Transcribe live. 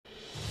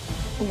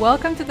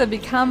Welcome to the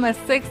Become a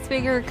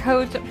Six-Figure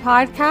Coach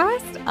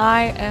podcast.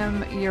 I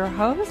am your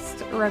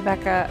host,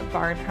 Rebecca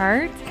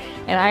Barnhart,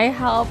 and I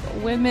help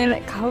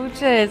women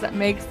coaches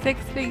make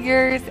six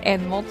figures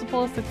and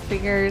multiple six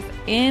figures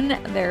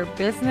in their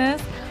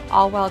business,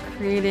 all while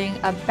creating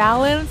a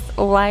balanced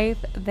life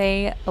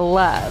they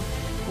love,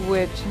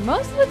 which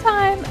most of the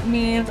time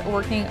means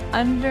working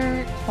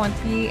under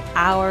 20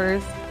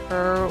 hours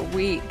per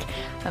week.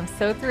 I'm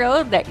so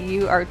thrilled that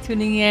you are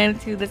tuning in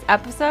to this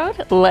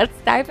episode. Let's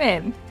dive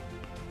in.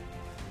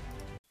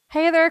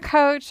 Hey there,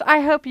 coach. I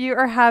hope you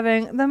are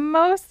having the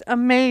most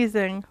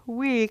amazing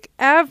week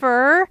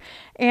ever.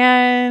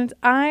 And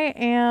I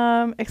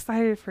am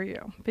excited for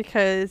you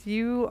because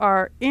you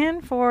are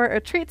in for a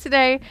treat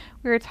today.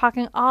 We are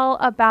talking all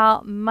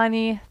about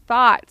money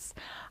thoughts.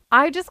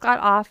 I just got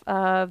off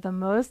of the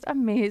most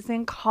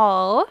amazing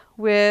call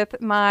with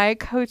my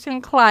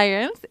coaching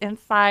clients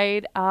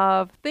inside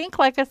of Think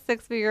Like a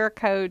Six-Figure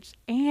Coach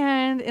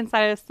and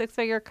inside of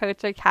Six-Figure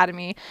Coach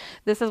Academy.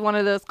 This is one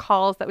of those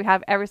calls that we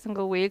have every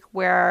single week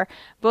where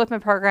both my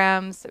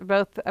programs,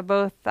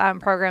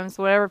 programs,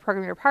 whatever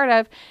program you're part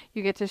of,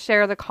 you get to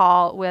share the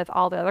call with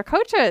all the other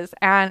coaches.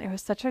 And it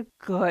was such a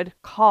good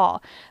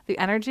call. The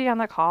energy on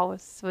the call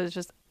was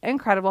just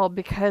incredible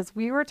because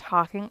we were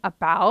talking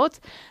about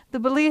the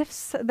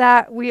beliefs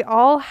that we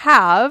all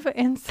have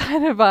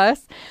inside of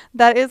us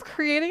that is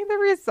creating the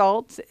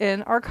results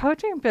in our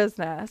coaching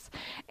business.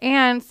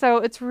 And so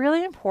it's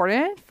really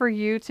important for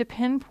you to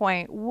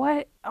pinpoint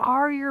what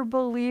are your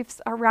beliefs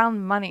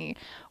around money?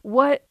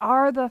 What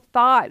are the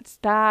thoughts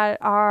that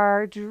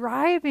are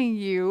driving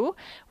you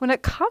when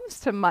it comes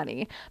to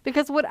money?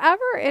 Because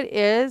whatever it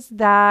is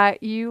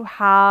that you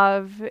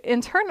have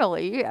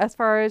internally, as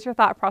far as your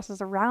thought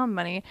process around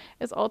money,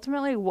 is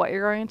ultimately what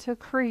you're going to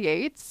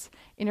create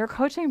in your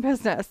coaching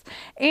business.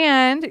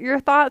 And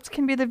your thoughts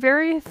can be the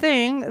very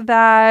thing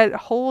that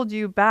hold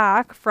you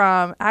back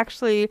from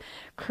actually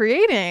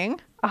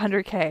creating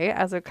 100K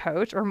as a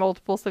coach, or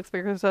multiple six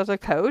figures as a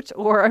coach,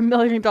 or $1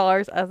 million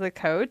as a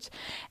coach,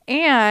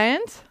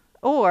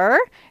 or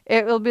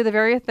it will be the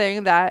very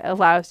thing that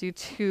allows you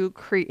to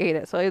create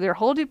it. So either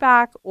hold you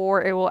back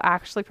or it will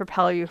actually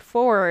propel you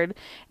forward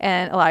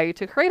and allow you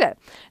to create it.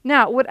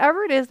 Now,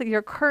 whatever it is that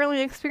you're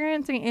currently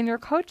experiencing in your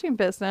coaching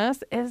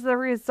business is the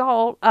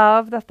result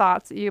of the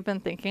thoughts that you've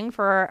been thinking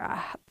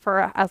for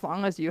as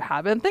long as you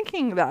have been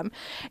thinking them.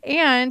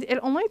 And it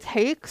only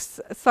takes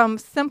some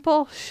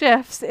simple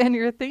shifts in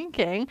your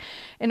thinking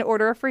in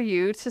order for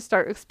you to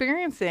start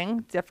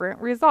experiencing different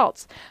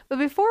results. But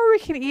before we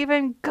can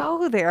even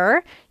go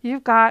there,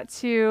 you've got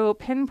to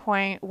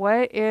pinpoint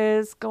what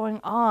is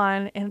going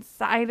on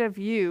inside of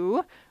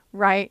you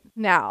right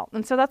now.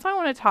 And so that's what I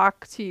want to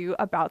talk to you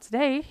about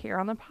today here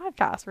on the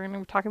podcast. We're going to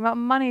be talking about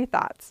money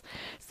thoughts.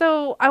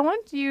 So I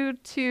want you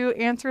to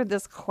answer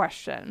this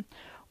question.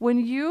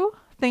 When you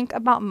think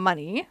about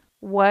money,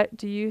 what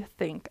do you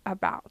think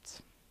about?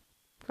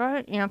 Go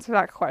ahead and answer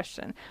that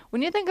question.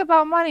 When you think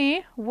about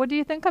money, what do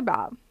you think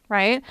about?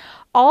 Right?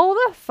 All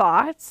the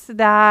thoughts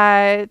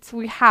that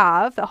we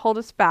have that hold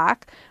us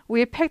back,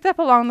 we picked up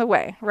along the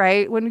way,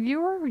 right? When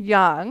you were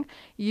young,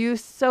 you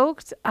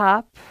soaked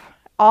up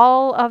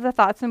all of the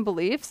thoughts and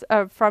beliefs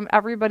from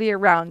everybody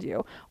around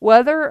you,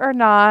 whether or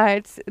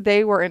not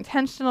they were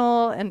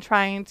intentional and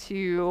trying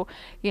to,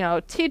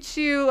 teach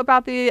you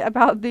about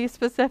the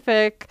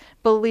specific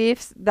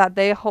beliefs that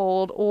they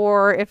hold,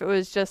 or if it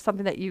was just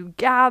something that you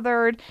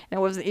gathered and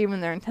it wasn't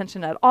even their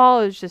intention at all.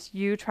 It was just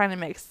you trying to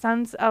make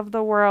sense of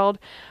the world.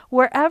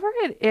 Wherever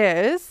it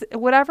is,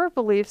 whatever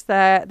beliefs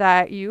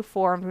that you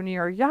formed when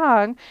you were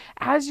young,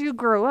 as you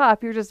grow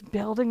up, you're just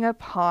building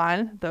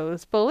upon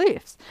those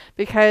beliefs,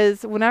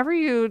 because whenever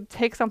you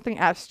take something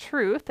as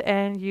truth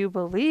and you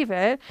believe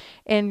it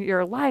in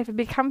your life, it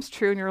becomes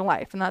true in your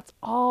life. And that's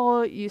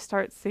all you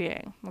start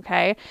seeing.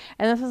 Okay.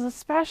 And this is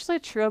especially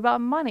true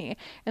about money.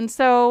 And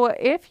so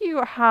if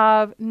you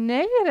have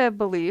negative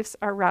beliefs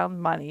around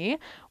money,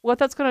 what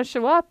that's going to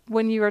show up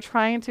when you are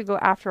trying to go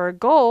after a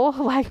goal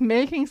like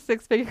making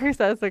six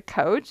figures as a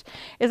coach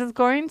is it's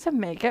going to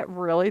make it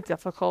really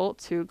difficult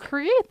to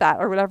create that,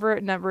 or whatever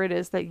number it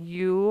is that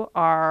you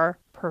are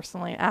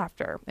personally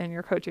after in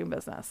your coaching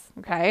business.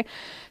 Okay.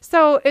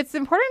 So it's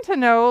important to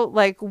know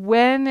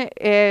when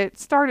it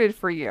started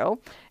for you.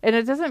 And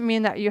it doesn't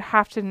mean that you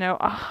have to know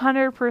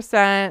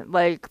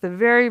 100% the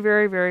very,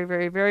 very, very,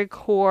 very, very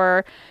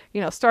core,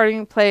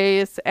 starting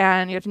place,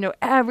 and you have to know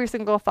every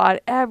single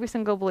thought, every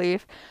single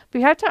belief. But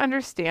you have to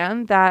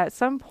understand that at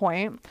some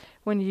point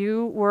when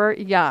you were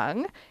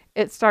young,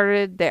 it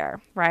started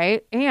there,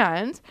 right?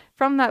 And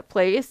from that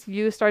place,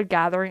 you start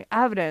gathering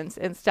evidence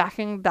and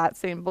stacking that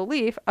same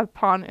belief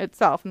upon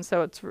itself. And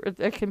so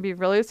it can be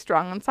really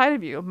strong inside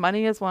of you.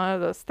 Money is one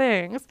of those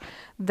things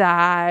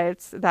that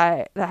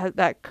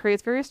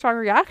creates very strong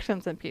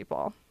reactions in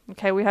people.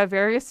 Okay, we have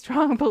very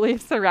strong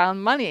beliefs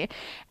around money,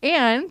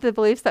 and the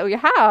beliefs that we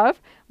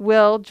have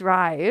will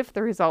drive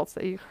the results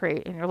that you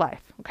create in your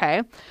life.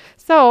 Okay,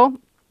 so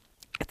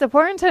it's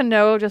important to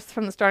know just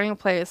from the starting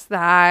place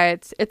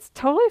that it's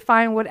totally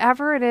fine,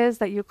 whatever it is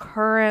that you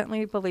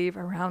currently believe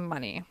around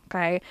money.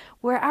 Okay.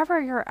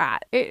 Wherever you're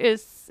at, it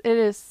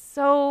is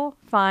so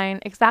fine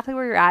exactly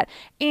where you're at,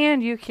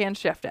 and you can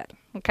shift it.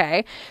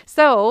 Okay.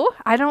 So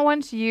I don't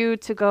want you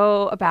to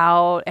go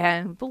about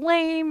and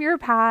blame your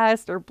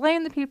past or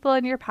blame the people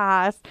in your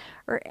past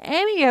or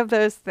any of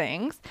those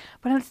things,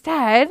 but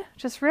instead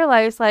just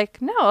realize like,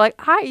 no, like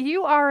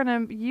you are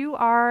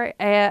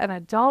an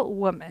adult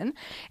woman,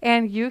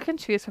 and you can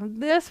choose from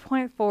this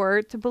point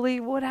forward to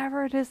believe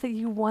whatever it is that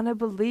you want to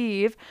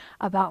believe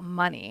about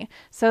money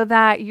so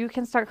that you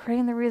can start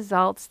creating the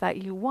results that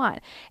you want.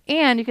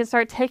 And you can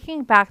start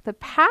taking back the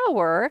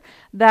power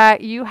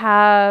that you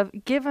have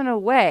given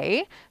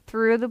away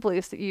through the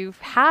beliefs that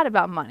you've had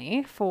about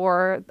money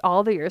for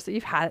all the years that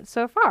you've had it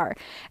so far.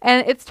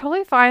 And it's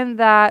totally fine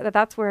that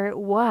that's where it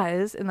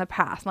was in the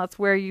past, and that's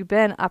where you've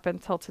been up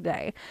until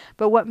today.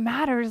 But what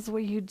matters is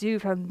what you do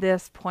from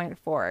this point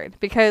forward,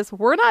 because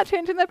we're not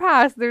changing the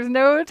past. There's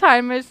no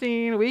time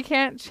machine. We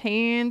can't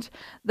change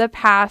the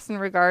past in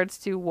regards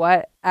to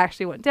what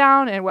actually went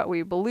down and what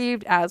we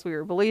believed as we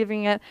were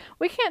believing it.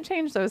 We can't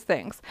change those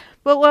things.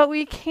 But what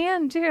we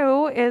can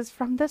do is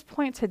from this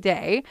point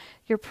today,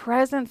 your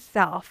present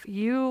self,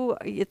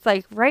 it's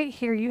like right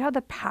here, you have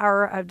the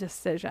power of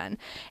decision,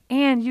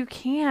 and you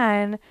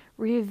can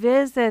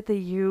revisit the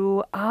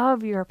you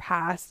of your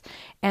past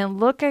and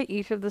look at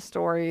each of the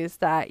stories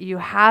that you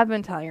have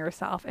been telling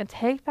yourself and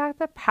take back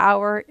the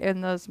power in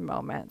those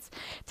moments.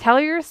 Tell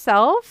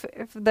yourself,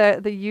 if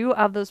the you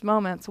of those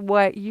moments,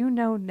 what you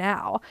know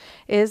now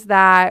is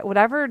that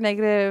whatever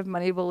negative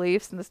money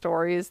beliefs and the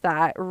stories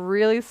that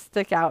really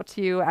stick out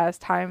to you as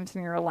times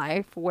in your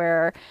life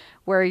where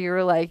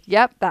you're like,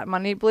 yep, that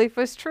money belief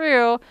was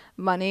true.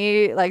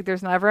 Money, like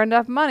there's never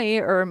enough money,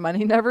 or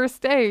money never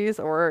stays,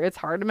 or it's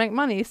hard to make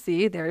money.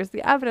 See, there's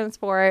the evidence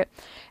for it.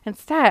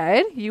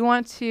 Instead, you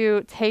want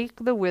to take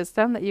the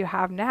wisdom that you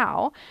have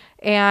now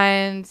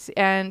and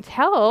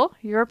tell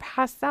your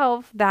past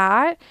self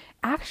that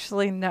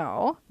actually,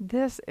 no,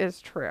 this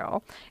is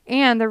true.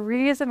 And the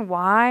reason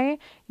why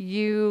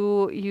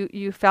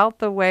you felt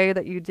the way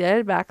that you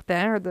did back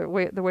then, or the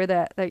way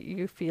that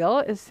you feel,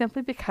 is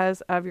simply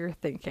because of your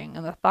thinking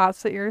and the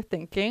thoughts that you're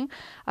thinking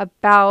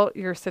about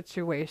your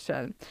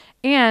situation.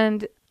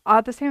 And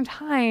at the same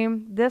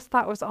time, this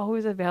thought was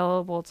always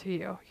available to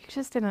you. You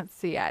just didn't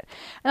see it.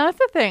 And that's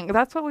the thing.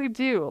 That's what we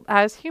do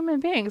as human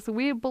beings.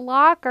 We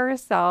block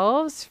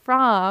ourselves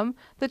from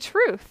the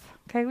truth.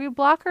 Okay, we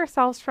block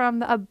ourselves from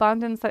the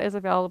abundance that is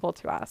available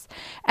to us.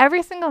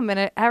 Every single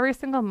minute, every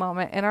single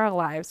moment in our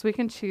lives, we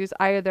can choose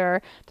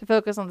either to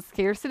focus on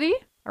scarcity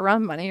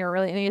around money, or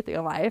really anything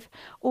in life,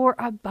 or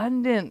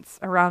abundance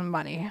around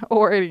money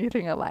or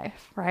anything in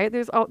life, right?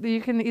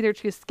 You can either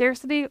choose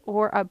scarcity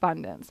or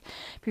abundance.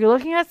 If you're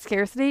looking at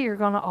scarcity, you're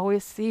going to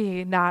always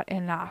see not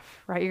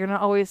enough, right? You're going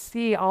to always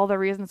see all the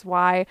reasons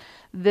why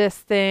this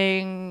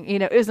thing,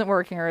 isn't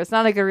working, or it's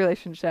not a good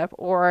relationship,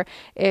 or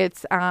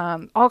it's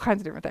all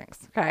kinds of different things,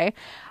 okay?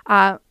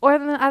 Or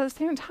then at the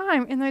same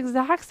time, in the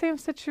exact same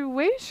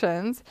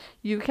situations,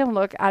 you can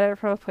look at it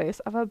from a place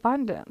of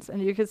abundance,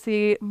 and you can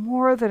see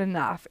more than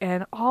enough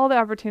and all the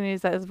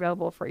opportunities that is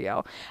available for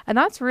you. And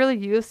that's really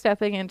you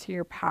stepping into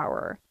your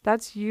power.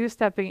 That's you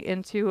stepping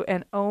into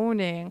and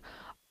owning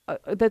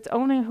that's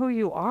owning who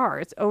you are.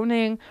 It's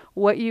owning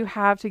what you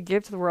have to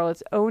give to the world.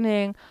 It's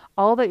owning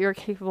all that you're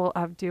capable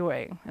of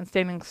doing and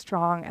standing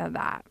strong in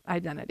that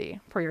identity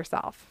for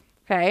yourself.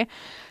 Okay.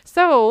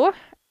 So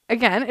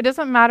again, it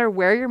doesn't matter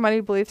where your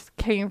money beliefs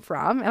came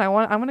from. And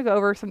I'm going to go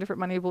over some different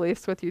money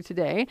beliefs with you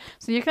today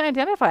so you can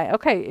identify,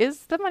 okay,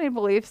 is the money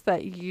beliefs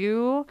that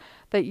you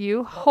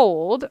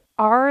hold,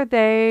 are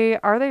they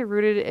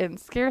rooted in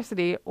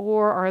scarcity,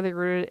 or are they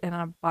rooted in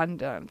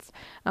abundance?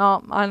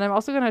 And I'm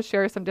also going to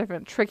share some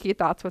different tricky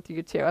thoughts with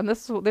you too. And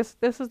this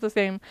is the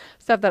same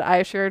stuff that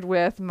I shared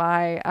with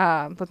my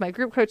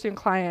group coaching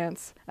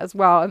clients as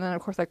well. And then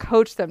of course I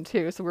coach them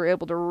too, so we're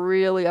able to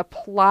really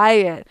apply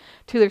it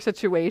to their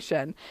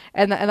situation.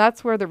 And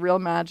that's where the real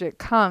magic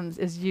comes,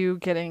 is you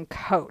getting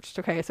coached.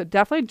 Okay, so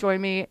definitely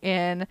join me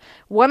in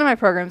one of my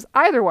programs,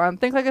 either one.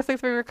 Think Like a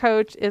Six-Figure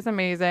Coach is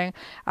amazing.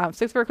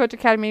 Six-Figure Coach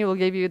Academy will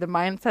give you the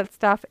mindset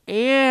stuff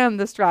and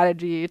the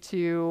strategy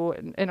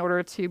in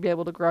order to be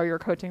able to grow your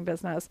coaching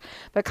business.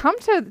 But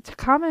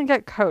come and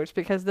get coached,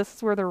 because this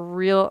is where the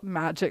real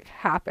magic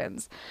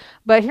happens.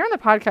 But here on the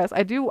podcast,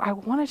 I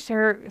want to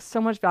share so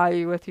much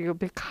value with you,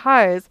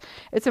 because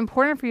it's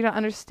important for you to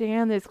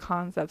understand these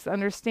concepts,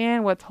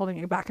 understand what's holding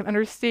you back, and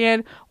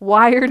understand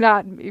why you're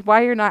not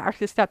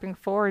actually stepping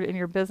forward in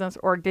your business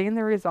or getting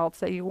the results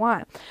that you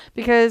want.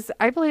 Because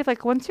I believe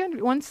once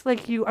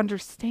you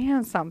understand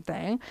understand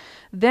something,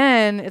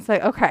 then it's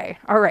like, okay,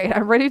 all right,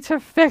 I'm ready to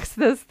fix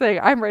this thing.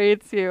 I'm ready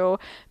to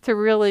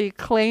really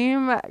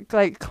claim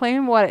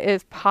what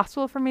is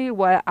possible for me,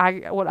 what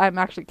I'm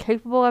actually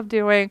capable of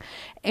doing,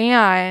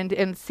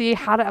 and see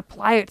how to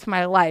apply it to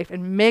my life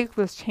and make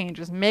those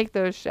changes, make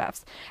those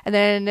shifts.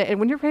 And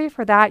when you're ready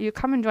for that, you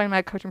come and join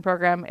my coaching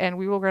program, and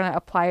we will going to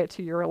apply it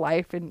to your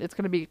life, and it's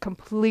going to be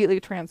completely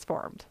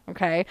transformed.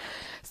 Okay.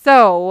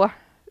 So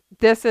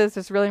this is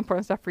just really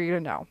important stuff for you to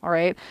know. All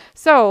right.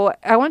 So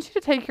I want you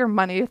to take your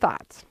money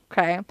thoughts.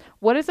 Okay.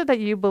 What is it that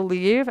you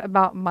believe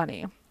about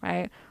money?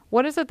 Right.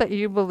 What is it that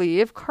you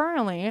believe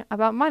currently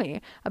about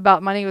money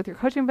with your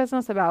coaching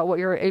business, about what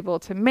you're able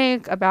to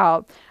make,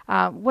 about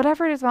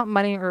whatever it is about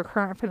money or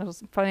current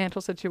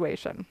financial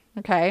situation?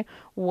 Okay.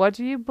 What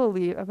do you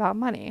believe about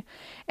money?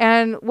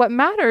 And what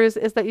matters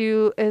is that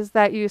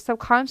you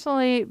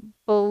subconsciously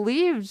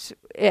believed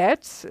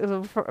it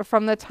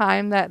from the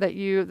time that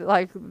you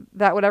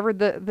that whatever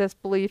this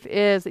belief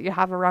is that you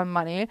have around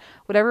money,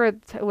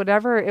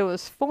 whatever it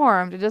was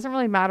formed. It doesn't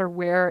really matter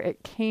where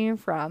it came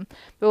from,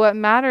 but what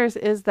matters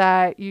is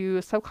that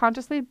you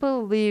subconsciously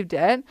believed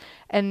it,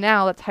 and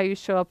now that's how you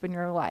show up in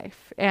your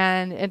life.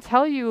 And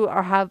until you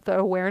have the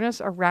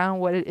awareness around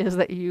what it is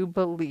that you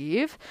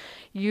believe,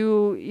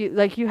 you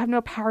have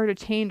no power to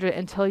change it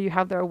until you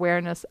have the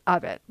awareness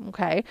of it.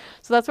 Okay,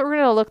 so that's what we're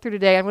going to look through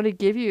today. I'm going to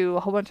give you a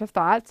whole bunch of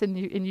thoughts, and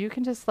you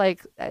can just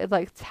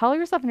tell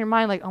yourself in your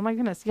mind, like, oh my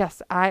goodness,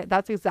 yes,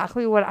 that's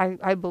exactly what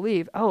I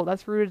believe. Oh,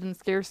 that's rooted in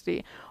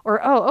scarcity.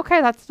 Or, oh,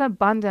 okay, that's an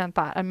abundant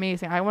thought.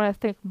 Amazing. I want to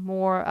think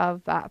more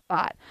of that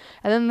thought.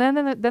 And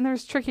then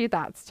there's tricky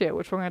thoughts too,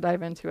 which we're going to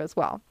dive into as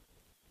well.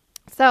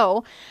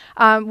 So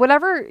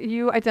whatever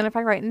you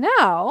identify right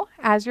now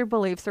as your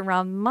beliefs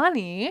around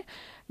money,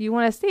 you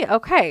want to see,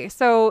 okay,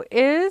 so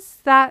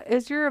is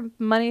your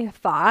money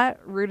thought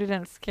rooted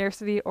in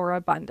scarcity or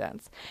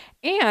abundance?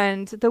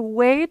 And the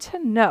way to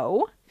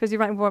know, because you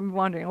might be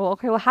wondering, well,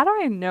 okay, well, how do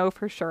I know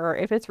for sure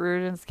if it's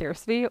rooted in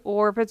scarcity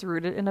or if it's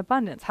rooted in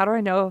abundance? How do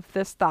I know if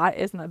this thought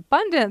is an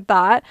abundant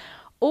thought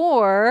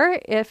or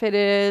if it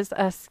is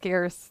a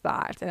scarce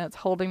thought and it's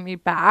holding me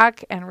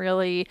back and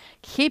really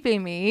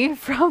keeping me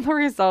from the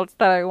results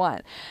that I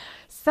want?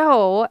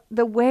 So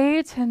the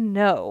way to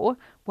know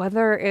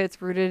whether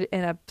it's rooted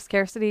in a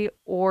scarcity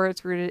or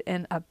it's rooted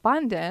in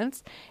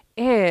abundance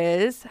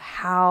is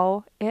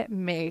how it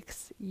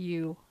makes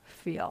you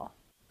feel.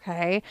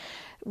 Okay.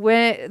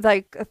 When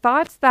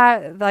thoughts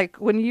that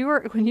when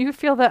you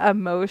feel the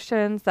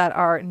emotions that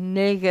are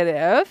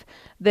negative,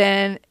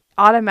 then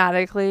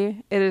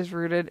automatically it is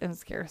rooted in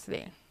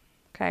scarcity.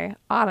 Okay.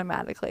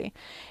 Automatically.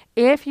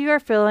 If you're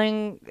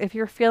feeling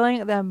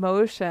the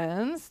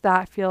emotions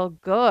that feel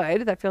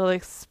good, that feel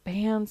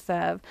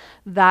expansive,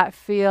 that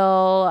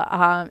feel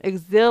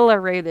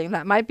exhilarating,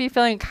 that might be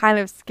feeling kind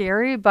of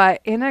scary,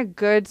 but in a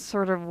good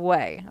sort of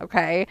way.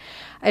 Okay,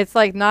 it's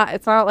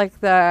not like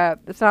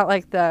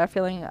the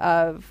feeling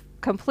of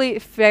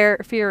complete fear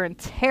and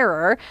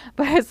terror,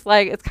 but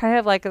it's kind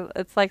of like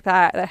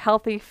that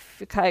healthy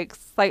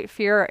slight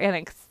fear and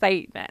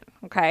excitement.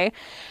 Okay,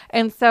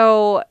 and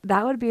so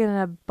that would be an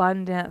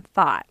abundant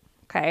thought.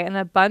 Okay, an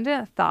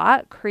abundant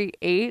thought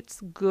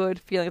creates good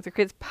feelings. It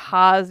creates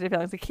positive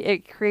feelings.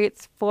 It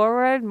creates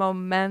forward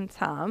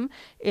momentum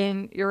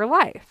in your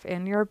life,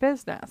 in your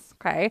business.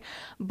 Okay,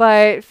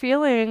 but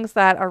feelings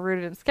that are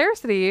rooted in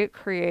scarcity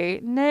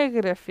create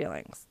negative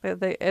feelings.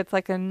 It's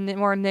like a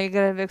more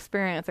negative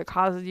experience. It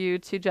causes you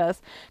to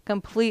just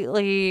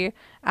completely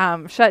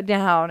shut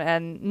down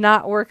and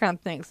not work on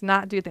things,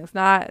 not do things,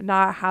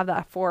 not have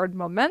that forward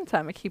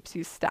momentum. It keeps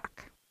you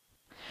stuck.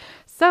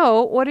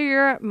 So what are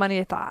your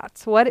money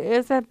thoughts? What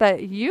is it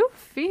that you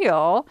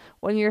feel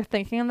when you're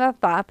thinking the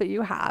thought that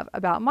you have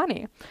about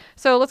money?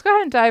 So let's go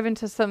ahead and dive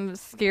into some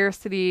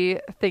scarcity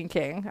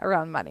thinking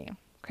around money.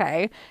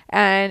 Okay.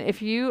 And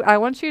I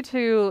want you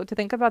to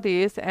think about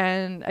these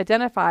and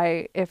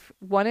identify if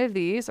one of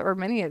these or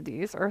many of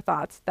these are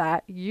thoughts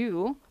that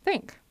you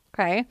think.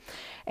 Okay.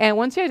 And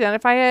once you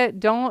identify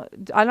it,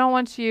 I don't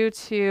want you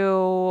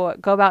to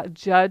go about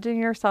judging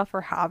yourself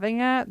for having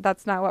it.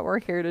 That's not what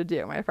we're here to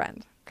do, my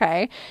friend.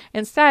 Okay.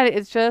 Instead,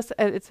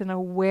 it's an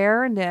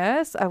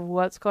awareness of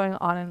what's going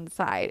on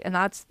inside. And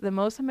that's the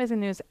most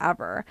amazing news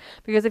ever.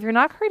 Because if you're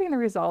not creating the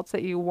results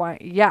that you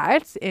want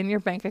yet in your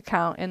bank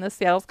account, in the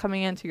sales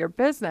coming into your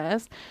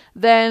business,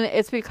 then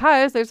it's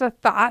because there's a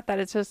thought that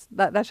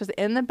that's just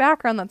in the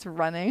background that's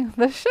running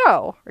the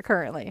show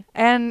currently.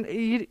 And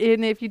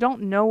if you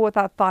don't know what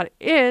that thought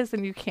is,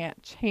 then you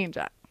can't change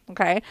it.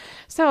 Okay,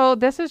 so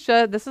this is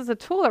a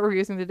tool that we're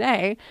using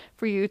today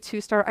for you to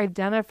start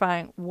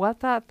identifying what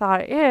that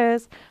thought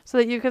is so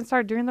that you can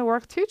start doing the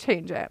work to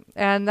change it.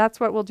 And that's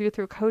what we'll do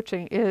through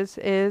coaching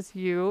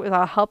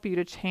I'll help you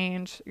to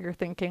change your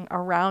thinking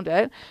around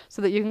it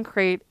so that you can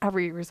create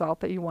every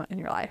result that you want in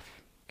your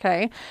life.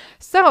 Okay,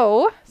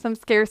 so some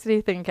scarcity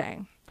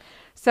thinking.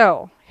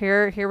 So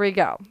here we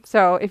go.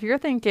 So if you're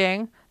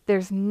thinking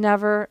there's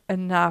never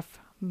enough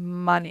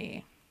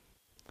money,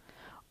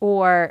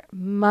 or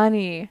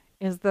money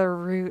is the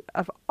root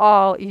of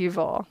all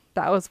evil.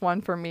 That was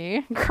one for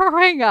me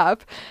growing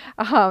up.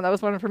 That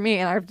was one for me,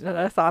 and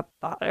I thought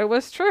it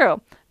was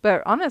true.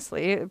 But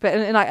honestly,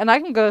 and I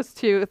can go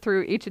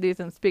through each of these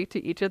and speak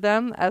to each of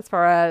them as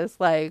far as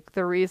like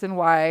the reason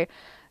why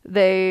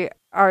they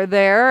are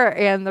there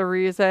and the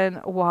reason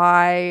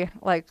why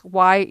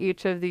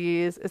each of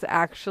these is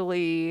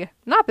actually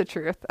not the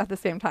truth at the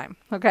same time.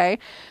 Okay,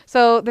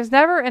 so there's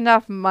never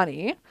enough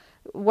money.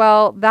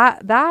 Well,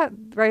 that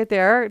right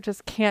there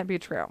just can't be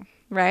true,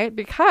 right?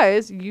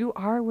 Because you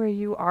are where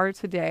you are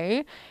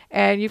today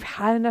and you've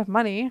had enough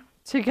money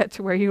to get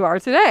to where you are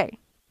today.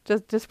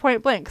 Just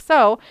point blank.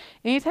 So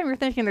anytime you're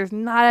thinking there's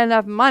not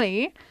enough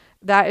money,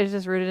 that is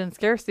just rooted in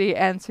scarcity.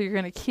 And so you're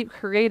going to keep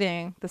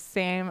creating the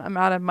same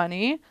amount of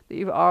money that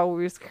you've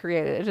always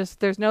created.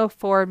 There's no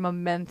forward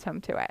momentum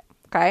to it.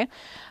 Okay.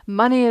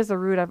 Money is the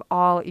root of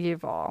all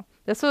evil.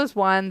 This was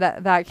one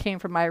that came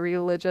from my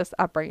religious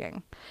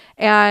upbringing.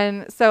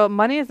 And so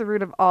money is the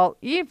root of all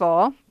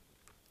evil.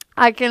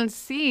 I can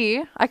see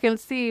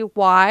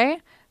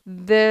why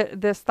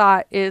this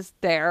thought is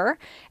there,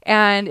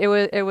 and it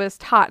was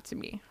taught to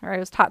me, right? It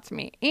was taught to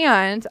me,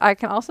 and I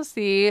can also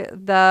see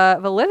the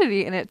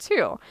validity in it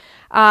too.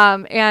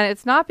 And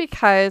it's not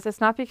because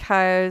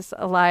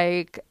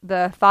like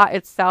the thought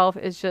itself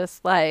is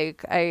just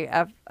like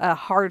a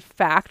hard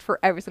fact for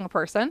every single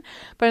person,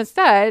 but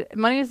instead,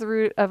 money is the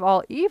root of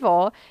all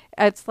evil.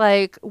 It's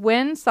like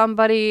when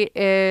somebody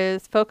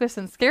is focused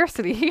in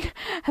scarcity,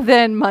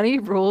 then money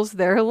rules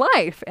their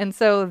life. And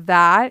so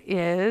that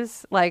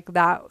is like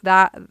that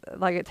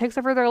like it takes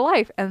over their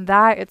life. And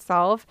that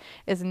itself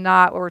is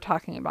not what we're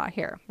talking about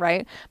here,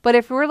 right? But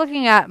if we're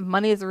looking at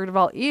money as the root of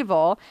all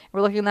evil,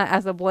 we're looking at that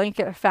as a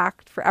blanket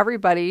fact for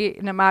everybody,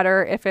 no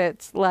matter if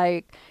it's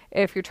like,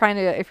 if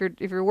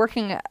you're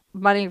working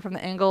money from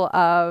the angle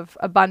of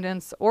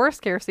abundance or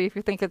scarcity, if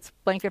you think it's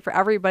blanket for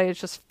everybody, it's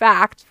just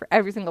fact for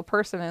every single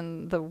person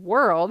in the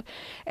world,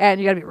 and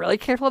you got to be really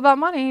careful about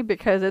money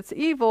because it's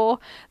evil.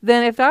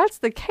 Then if that's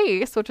the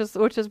case, which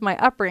is my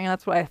upbringing,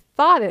 that's what I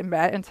thought it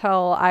meant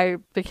until I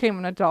became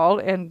an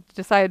adult and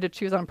decided to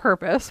choose on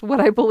purpose what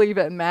I believe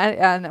it meant.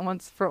 And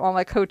once from all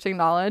my coaching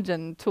knowledge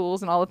and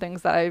tools and all the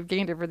things that I've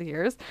gained over the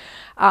years,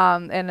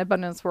 and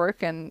abundance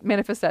work and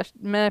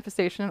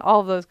manifestation, all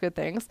of those good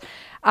things,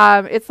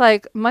 it's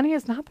like money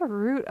is not the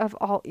root of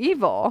all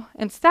evil.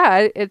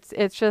 Instead,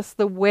 it's just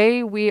the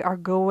way we are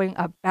going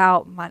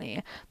about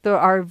money,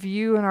 our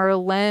view and our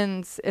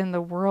lens in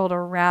the world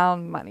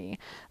around money.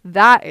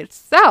 That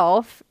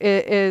itself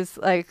is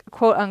like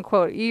quote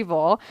unquote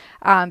evil,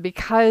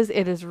 because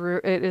it is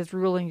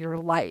ruling your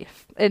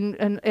life. And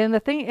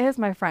the thing is,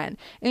 my friend,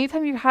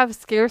 anytime you have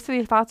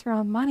scarcity thoughts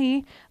around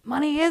money,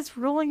 money is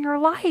ruling your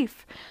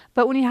life.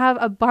 But when you have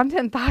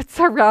abundant thoughts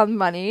around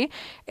money,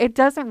 it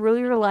doesn't rule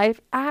your life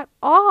at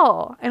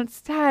all.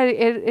 Instead,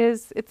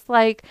 it's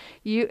like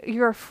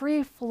you're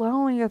free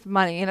flowing with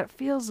money and it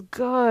feels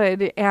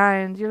good,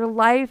 and your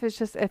life is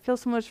just, it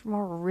feels so much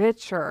more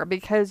richer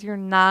because you're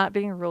not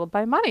being ruled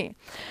by money.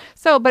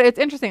 So, but it's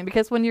interesting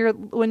because when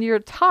you're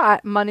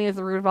taught money is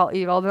the root of all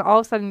evil, then all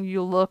of a sudden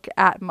you look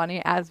at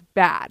money as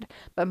bad.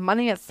 But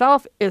money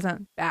itself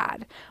isn't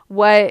bad.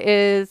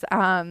 What's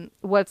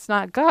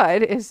not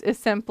good is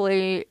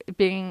simply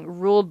being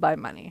ruled by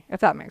money, if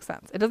that makes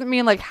sense. It doesn't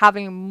mean like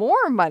having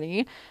more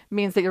money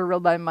means that you're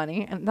ruled by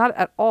money, and not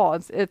at all.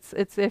 It's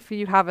if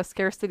you have a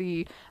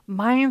scarcity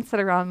mindset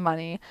around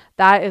money,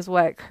 that is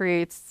what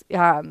creates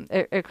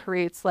it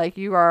creates like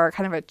you are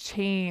kind of a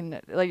chain,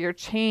 like you're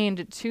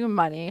chained to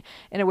money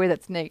in a way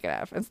that's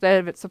negative instead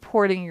of it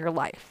supporting your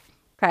life.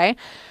 Okay.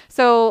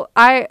 So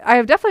I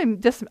have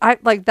definitely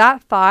like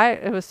that thought.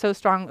 It was so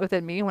strong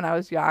within me when I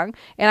was young,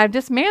 and I've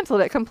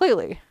dismantled it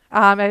completely.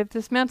 I've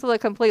dismantled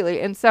it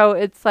completely. And so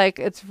it's like,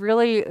 it's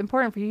really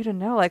important for you to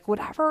know, like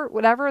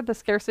whatever the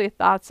scarcity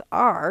thoughts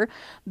are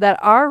that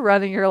are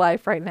running your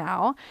life right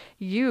now,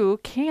 you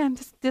can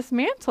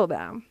dismantle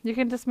them. You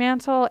can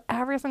dismantle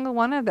every single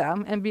one of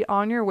them and be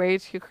on your way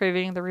to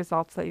creating the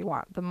results that you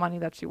want, the money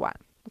that you want.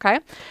 Okay.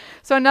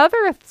 So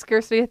another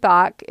scarcity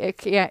thought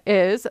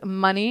is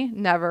money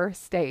never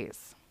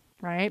stays,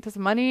 right? Does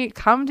money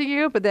come to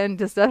you, but then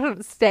just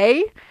doesn't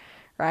stay?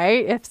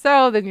 Right? If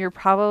so, then you're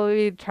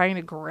probably trying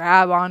to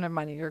grab onto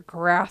money. You're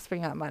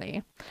grasping at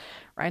money.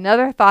 Right?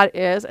 Another thought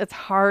is it's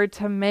hard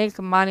to make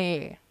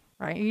money.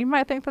 Right? You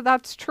might think that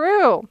that's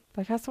true,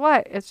 but guess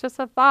what? It's just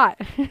a thought.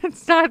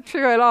 It's not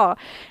true at all.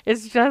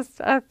 It's just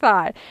a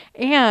thought.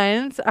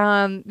 And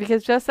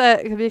because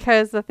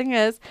the thing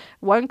is,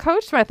 one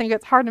coach might think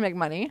it's hard to make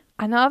money.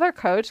 Another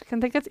coach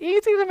can think it's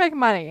easy to make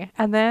money.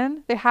 And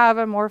then they have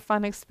a more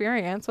fun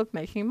experience with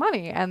making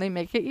money and they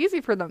make it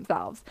easy for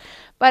themselves.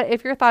 But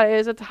if your thought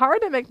is it's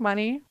hard to make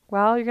money,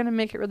 well, you're going to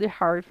make it really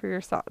hard for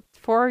yourself,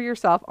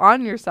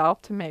 on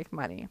yourself to make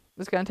money.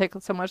 It's going to take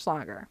so much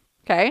longer.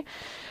 Okay.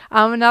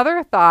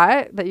 Another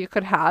thought that you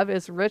could have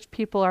is rich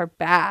people are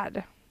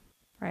bad,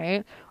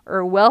 right?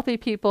 Or wealthy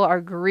people are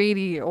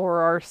greedy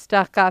or are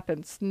stuck up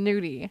and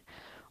snooty.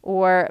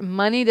 Or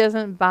money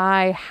doesn't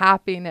buy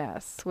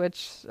happiness,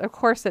 which of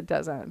course it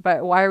doesn't.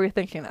 But why are we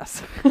thinking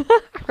this?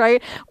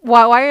 Right?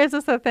 Why is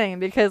this a thing?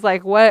 Because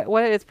like what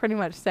it's pretty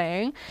much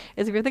saying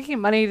is if you're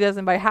thinking money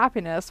doesn't buy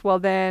happiness, well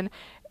then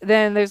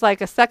there's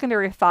like a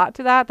secondary thought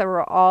to that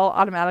we're all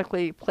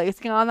automatically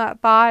placing on that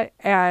thought.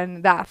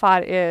 And that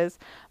thought is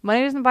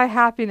money doesn't buy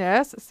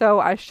happiness, so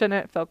I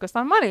shouldn't focus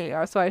on money,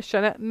 or so I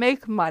shouldn't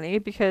make money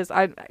because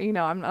I'm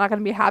not going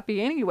to be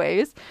happy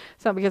anyways.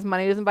 So because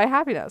money doesn't buy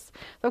happiness.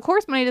 So of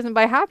course money doesn't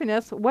buy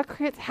happiness. What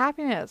creates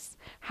happiness?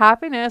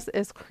 Happiness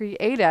is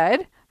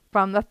created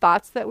from the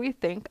thoughts that we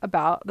think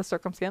about the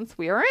circumstance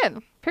we are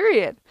in,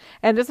 period.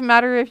 And it doesn't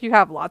matter if you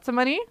have lots of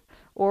money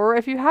or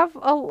if you have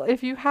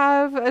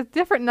a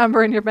different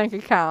number in your bank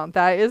account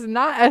that is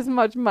not as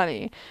much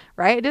money,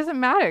 right? It doesn't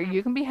matter.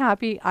 You can be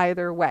happy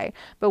either way.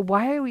 But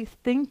why are we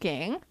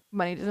thinking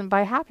money doesn't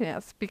buy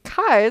happiness?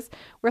 Because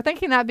we're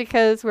thinking,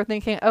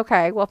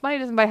 okay, well, if money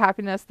doesn't buy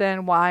happiness,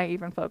 then why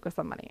even focus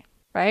on money,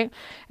 right?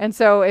 And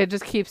so it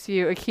just keeps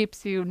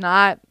you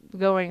not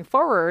going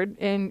forward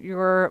in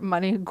your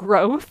money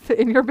growth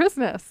in your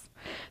business.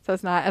 So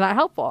it's not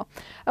helpful.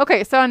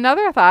 Okay, so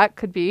another thought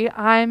could be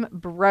I'm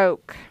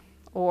broke.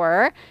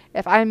 Or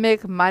if I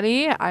make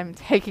money, I'm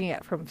taking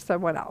it from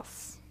someone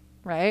else,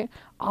 right?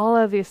 All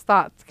of these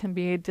thoughts can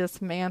be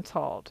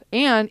dismantled,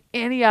 and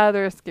any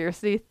other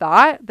scarcity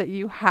thought that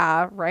you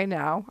have right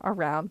now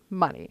around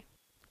money.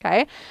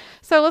 Okay,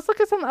 so let's look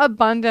at some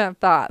abundant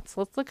thoughts.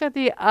 Let's look at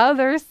the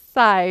other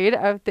side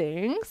of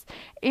things.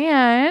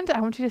 And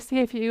I want you to see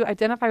if you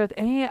identify with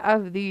any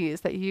of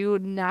these that you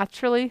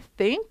naturally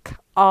think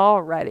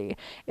already.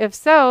 If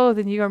so,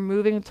 then you are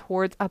moving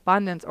towards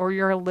abundance, or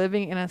you're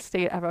living in a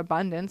state of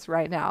abundance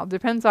right now.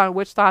 Depends on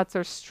which thoughts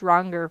are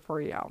stronger for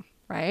you,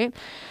 right?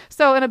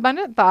 So an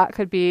abundant thought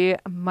could be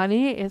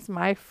money is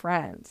my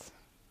friend.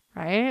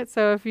 Right?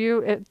 So if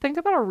you think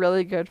about a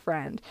really good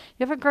friend,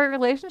 you have a great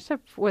relationship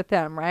with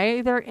them,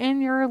 right? They're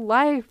in your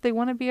life. They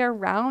want to be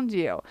around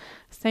you.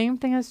 Same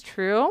thing is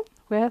true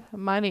with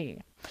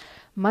money.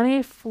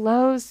 Money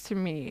flows to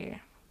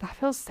me. That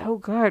feels so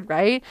good,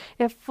 right?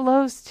 It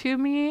flows to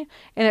me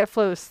and it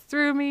flows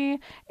through me,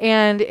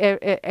 and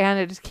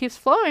it just keeps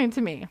flowing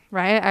to me,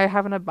 right? I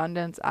have an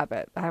abundance of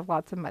it. I have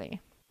lots of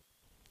money.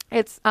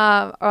 It's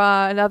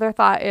another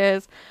thought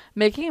is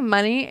making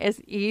money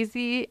is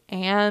easy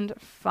and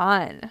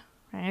fun.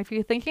 Right? If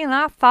you're thinking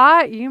that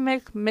thought, you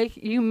make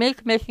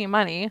making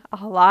money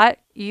a lot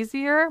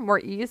easier, more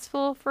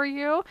easeful for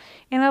you,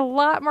 and a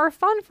lot more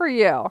fun for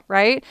you,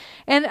 right?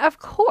 And of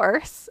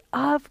course,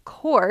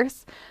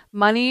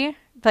 money,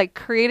 like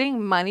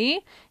creating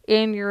money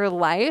in your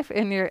life,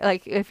 in your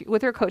if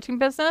with your coaching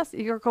business,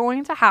 you're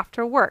going to have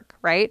to work,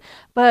 right?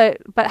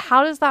 But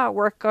how does that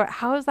work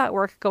how is that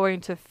work going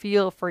to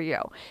feel for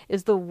you?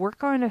 Is the work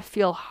going to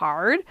feel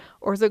hard,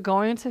 or is it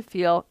going to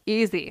feel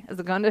easy? Is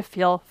it going to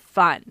feel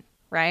fun?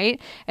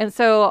 Right? And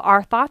so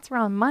our thoughts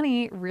around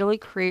money really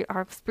create our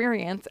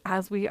experience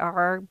as we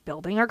are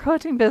building our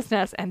coaching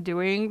business and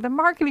doing the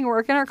marketing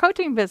work in our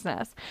coaching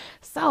business.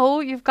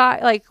 So you've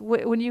got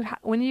when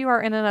you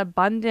are in an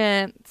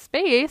abundant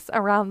space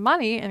around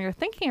money and you're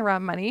thinking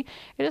around money,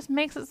 it just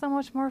makes it so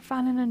much more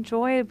fun and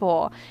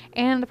enjoyable.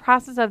 And in the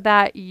process of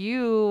that,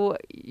 you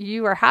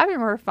are having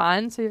more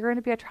fun, so you're going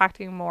to be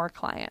attracting more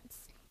clients.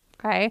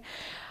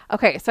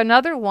 Okay, so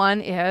another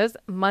one is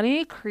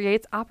money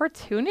creates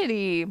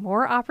opportunity,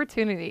 more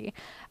opportunity.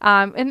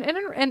 And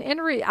in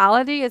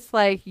reality, it's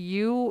like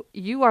you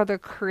are the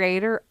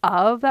creator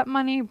of that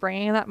money,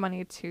 bringing that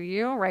money to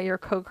you, right? You're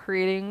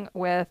co-creating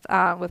with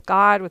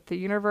God, with the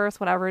universe,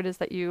 whatever it is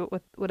that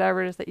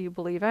you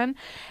believe in.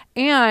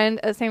 And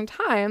at the same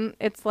time,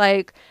 it's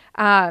like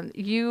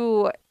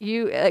you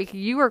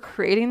are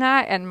creating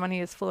that, and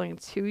money is flowing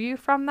to you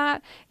from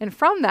that. And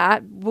from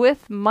that,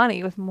 with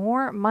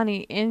more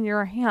money in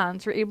your hands,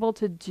 you're able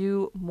to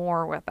do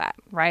more with that,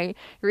 right?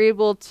 You're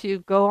able to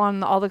go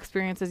on all the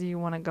experiences you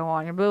want to go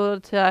on. You're able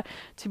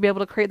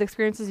to create the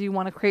experiences you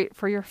want to create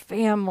for your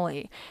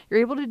family.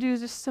 You're able to do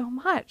just so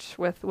much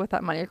with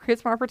that money. It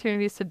creates more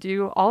opportunities to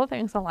do all the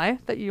things in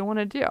life that you want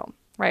to do,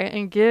 right?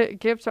 And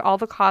give to all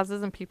the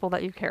causes and people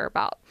that you care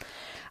about.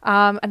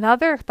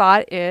 Another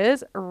thought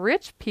is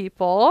rich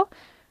people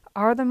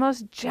are the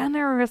most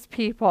generous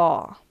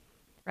people,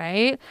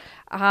 right?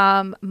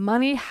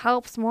 Money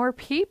helps more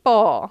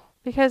people,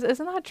 because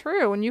isn't that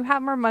true? When you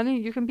have more money,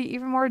 you can be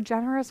even more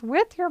generous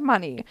with your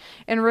money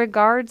in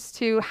regards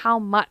to how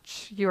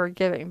much you're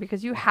giving,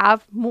 because you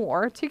have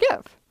more to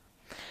give.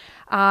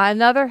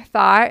 Another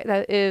thought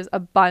that is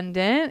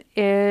abundant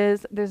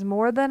is there's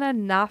more than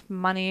enough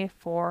money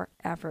for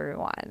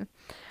everyone.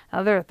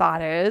 Another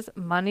thought is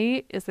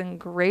money is in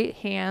great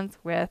hands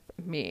with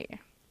me.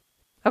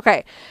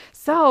 Okay,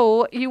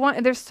 so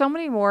there's so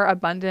many more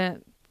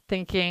abundant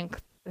thinking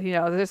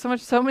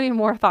there's so many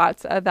more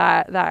thoughts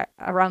that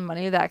around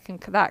money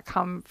that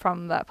come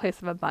from that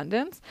place of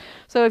abundance.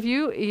 So if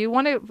you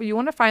want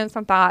to find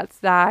some thoughts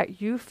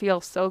that you feel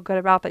so good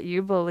about, that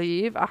you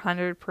believe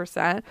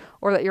 100%,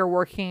 or that you're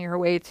working your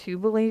way to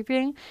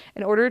believing,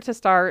 in order to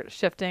start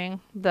shifting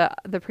the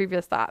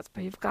previous thoughts.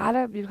 But you've got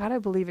to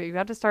believe it. You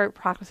have to start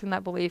practicing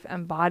that belief,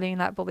 embodying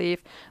that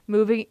belief,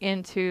 moving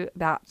into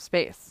that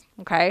space.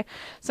 Okay.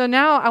 So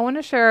now I want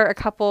to share a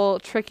couple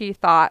tricky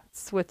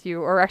thoughts with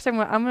you, or actually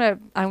I'm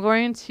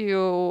going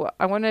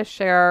to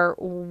share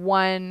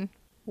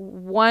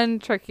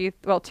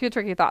two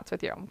tricky thoughts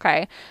with you.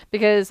 Okay.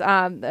 Because,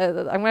 I'm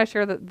going to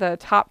share the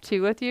top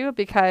two with you,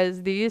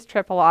 because these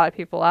trip a lot of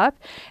people up.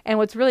 And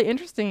what's really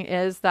interesting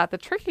is that the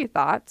tricky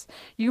thoughts,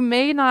 you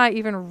may not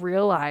even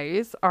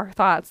realize are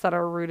thoughts that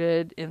are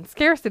rooted in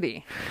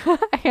scarcity.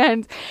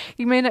 And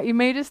you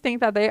may just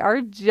think that they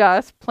are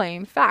just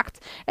plain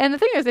fact. And the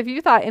thing is, if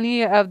you thought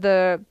any of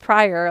the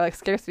prior like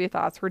scarcity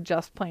thoughts were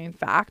just plain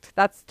fact,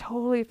 that's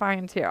totally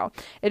fine too.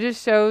 It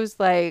just shows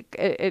like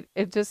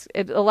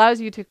it allows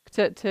you to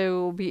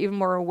be even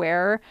more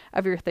aware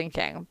of your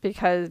thinking,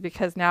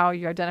 because now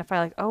you identify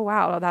like, oh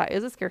wow, that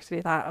is a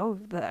scarcity thought. Oh,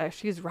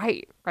 she's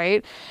right.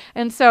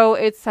 And so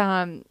it's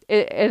so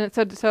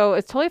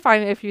it's totally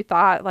fine if you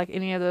thought like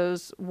any of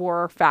those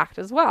were fact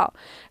as well.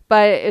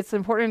 But it's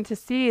important to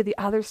see the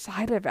other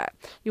side of it.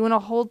 You want to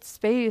hold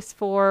space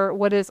for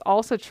what is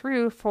also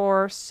true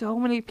for so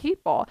many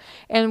people.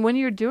 And when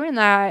you're doing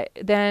that,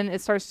 then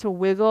it starts to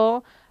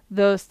wiggle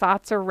those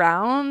thoughts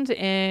around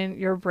in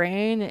your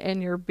brain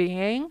and your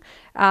being.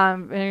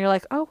 And you're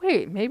like, oh,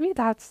 wait, maybe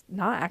that's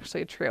not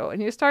actually true.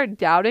 And you start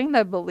doubting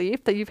the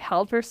belief that you've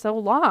held for so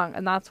long.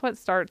 And that's what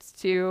starts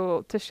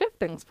to shift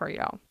things for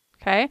you.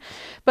 Okay.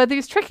 But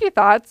these tricky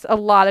thoughts, a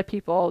lot of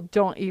people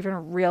don't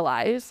even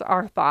realize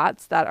are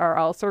thoughts that are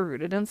also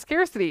rooted in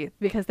scarcity,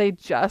 because they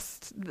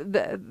just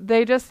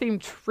seem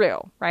true.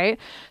 Right.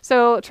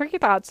 So tricky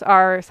thoughts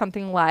are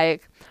something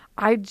like,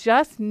 I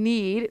just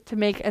need to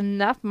make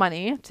enough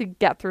money to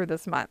get through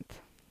this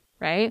month.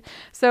 Right?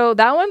 So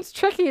that one's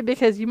tricky,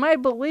 because you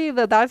might believe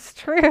that that's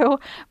true,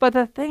 but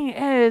the thing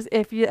is,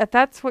 if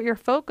that's what you're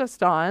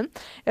focused on,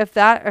 if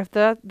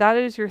that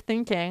is your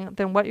thinking,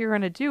 then what you're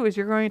going to do is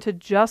you're going to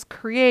just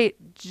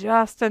create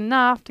just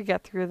enough to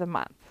get through the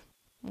month.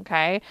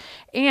 Okay.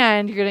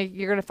 And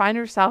you're going to find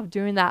yourself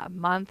doing that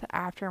month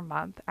after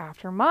month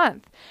after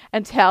month,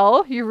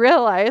 until you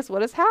realize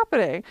what is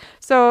happening.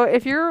 So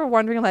if you're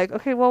wondering like,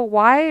 okay, well,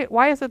 why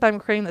is it that I'm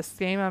creating the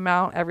same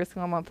amount every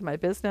single month in my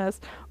business?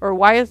 Or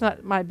why is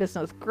not my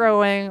business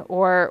growing?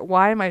 Or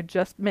why am I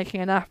just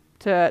making enough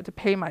to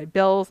pay my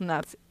bills and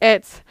that's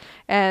it?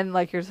 And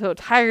like, you're so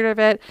tired of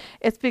it.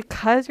 It's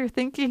because your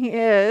thinking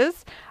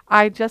is,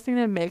 I just need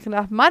to make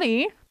enough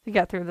money to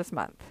get through this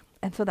month.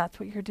 And so that's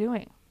what you're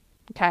doing.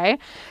 Okay.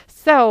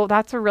 So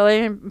that's a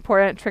really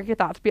important, tricky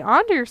thought to be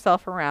onto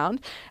yourself around,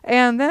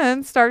 and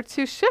then start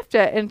to shift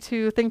it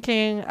into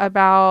thinking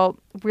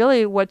about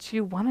really what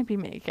you want to be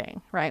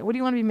making, right? What do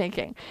you want to be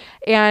making?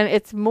 And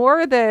it's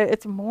more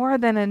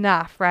than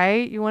enough,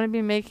 right? You want to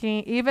be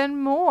making even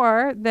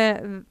more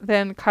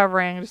than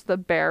covering just the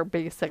bare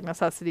basic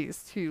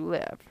necessities to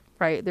live,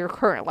 right? Their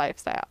current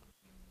lifestyle.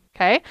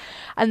 Okay.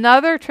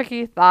 Another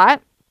tricky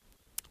thought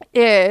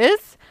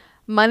is,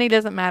 money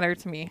doesn't matter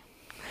to me.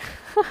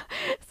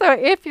 So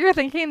if you're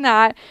thinking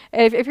that,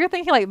 if you're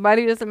thinking like,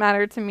 money doesn't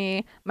matter to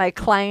me, my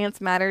clients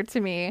matter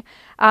to me,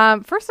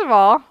 first of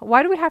all,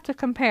 why do we have to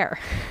compare?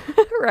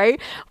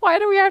 Right? Why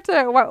do we have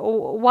to,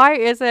 why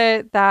is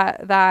it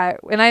that,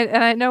 and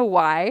I know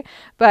why,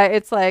 but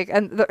it's like,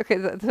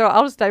 so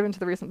I'll just dive into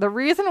the reason. The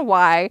reason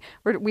why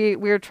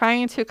we're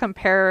trying to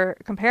compare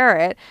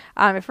it,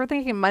 if we're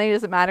thinking money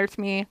doesn't matter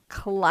to me,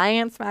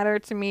 clients matter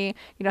to me,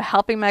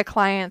 helping my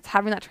clients,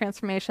 having that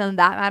transformation,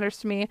 that matters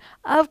to me.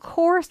 Of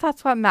course,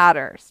 that's what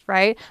matters,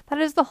 right? That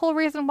is the whole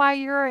reason why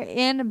you're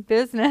in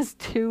business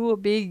to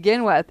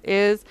begin with,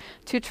 is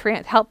to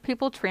help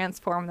people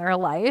transform their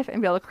life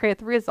and be able to create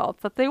the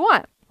results that they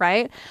want.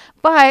 Right.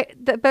 But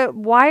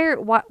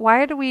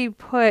why do we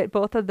put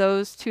both of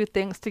those two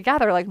things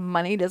together? Like,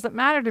 money doesn't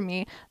matter to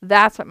me.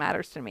 That's what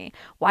matters to me.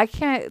 Why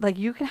can't, like,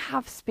 you can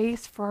have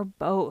space for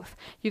both.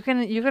 You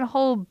can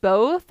hold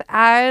both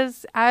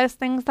as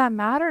things that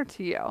matter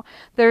to you.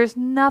 There's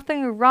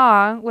nothing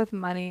wrong with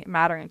money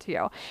mattering to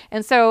you.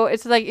 And so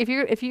it's like, if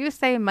you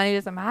say money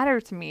doesn't matter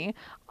to me,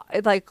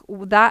 like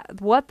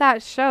that, what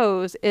that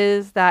shows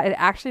is that it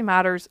actually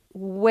matters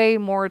way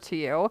more to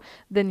you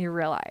than you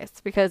realize,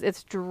 because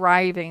it's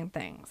driving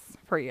things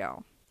for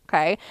you.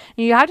 Okay.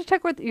 And you have to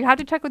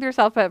check with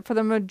yourself, but for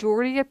the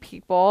majority of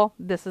people,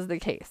 this is the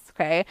case.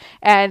 Okay.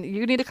 And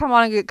you need to come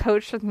on and get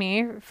coached with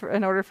me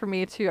in order for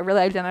me to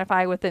really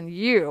identify within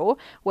you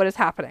what is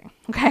happening.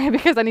 Okay.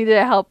 Because I need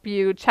to help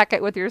you check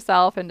it with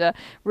yourself and to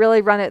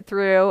really run it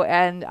through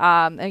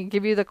and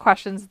give you the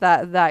questions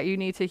that you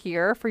need to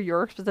hear for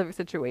your specific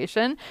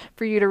situation,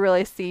 for you to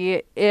really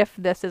see if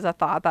this is a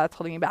thought that's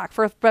holding you back.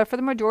 But for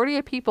the majority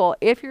of people,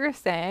 if you're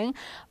saying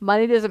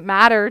money doesn't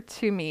matter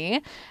to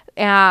me,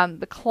 and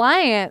the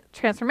client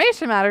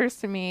transformation matters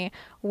to me,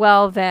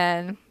 well,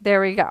 then there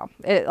we go.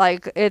 It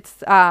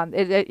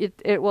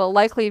will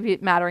likely be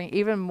mattering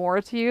even more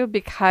to you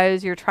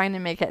because you're trying to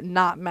make it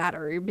not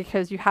matter,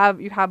 because you have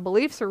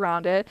beliefs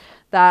around it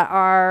that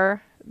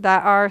are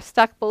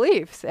stuck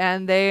beliefs,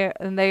 and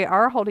they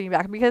are holding you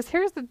back. Because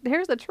here's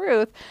the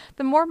truth: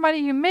 the more money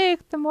you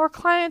make, the more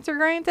clients you're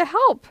going to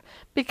help,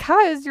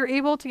 because you're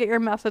able to get your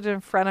message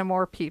in front of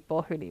more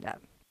people who need it,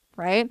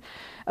 right?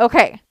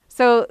 Okay.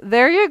 So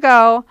there you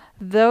go.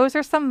 Those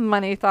are some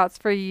money thoughts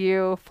for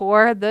you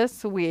for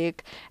this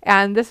week.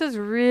 And this is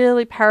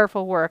really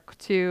powerful work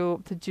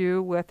to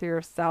do with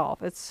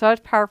yourself. It's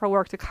such powerful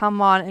work to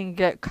come on and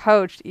get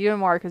coached even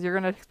more, because you're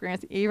going to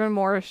experience even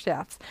more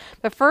shifts.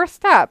 The first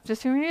step,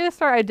 just you need to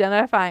start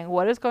identifying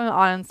what is going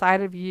on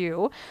inside of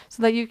you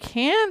so that you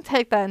can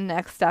take that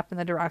next step in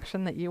the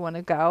direction that you want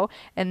to go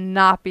and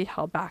not be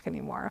held back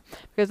anymore.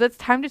 Because it's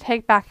time to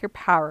take back your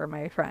power,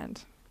 my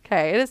friend.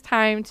 Okay, it is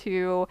time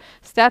to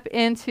step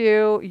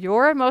into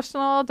your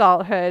emotional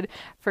adulthood,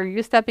 for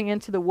you stepping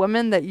into the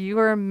woman that you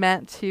are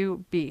meant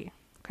to be.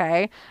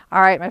 Okay.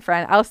 All right, my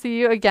friend. I'll see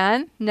you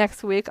again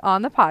next week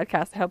on the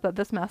podcast. I hope that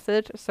this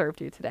message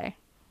served you today.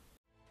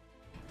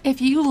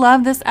 If you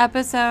love this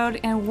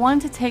episode and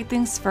want to take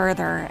things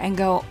further and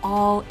go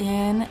all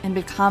in and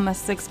become a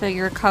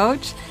six-figure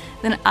coach,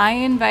 then I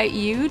invite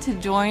you to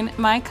join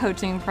my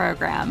coaching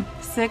program,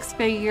 Six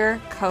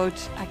Figure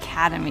Coach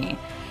Academy.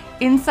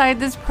 Inside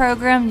this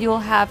program, you'll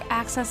have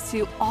access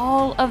to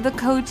all of the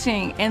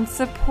coaching and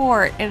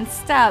support and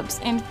steps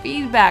and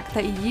feedback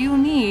that you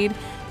need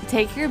to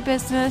take your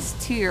business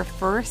to your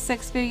first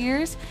six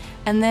figures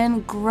and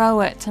then grow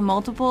it to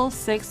multiple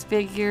six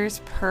figures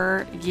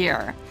per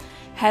year.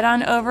 Head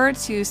on over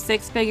to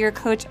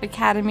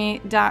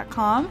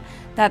sixfigurecoachacademy.com.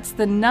 That's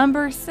the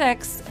number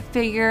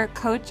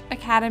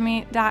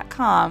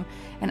 6figurecoachacademy.com,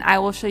 and I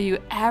will show you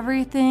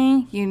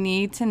everything you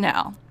need to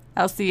know.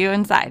 I'll see you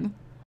inside.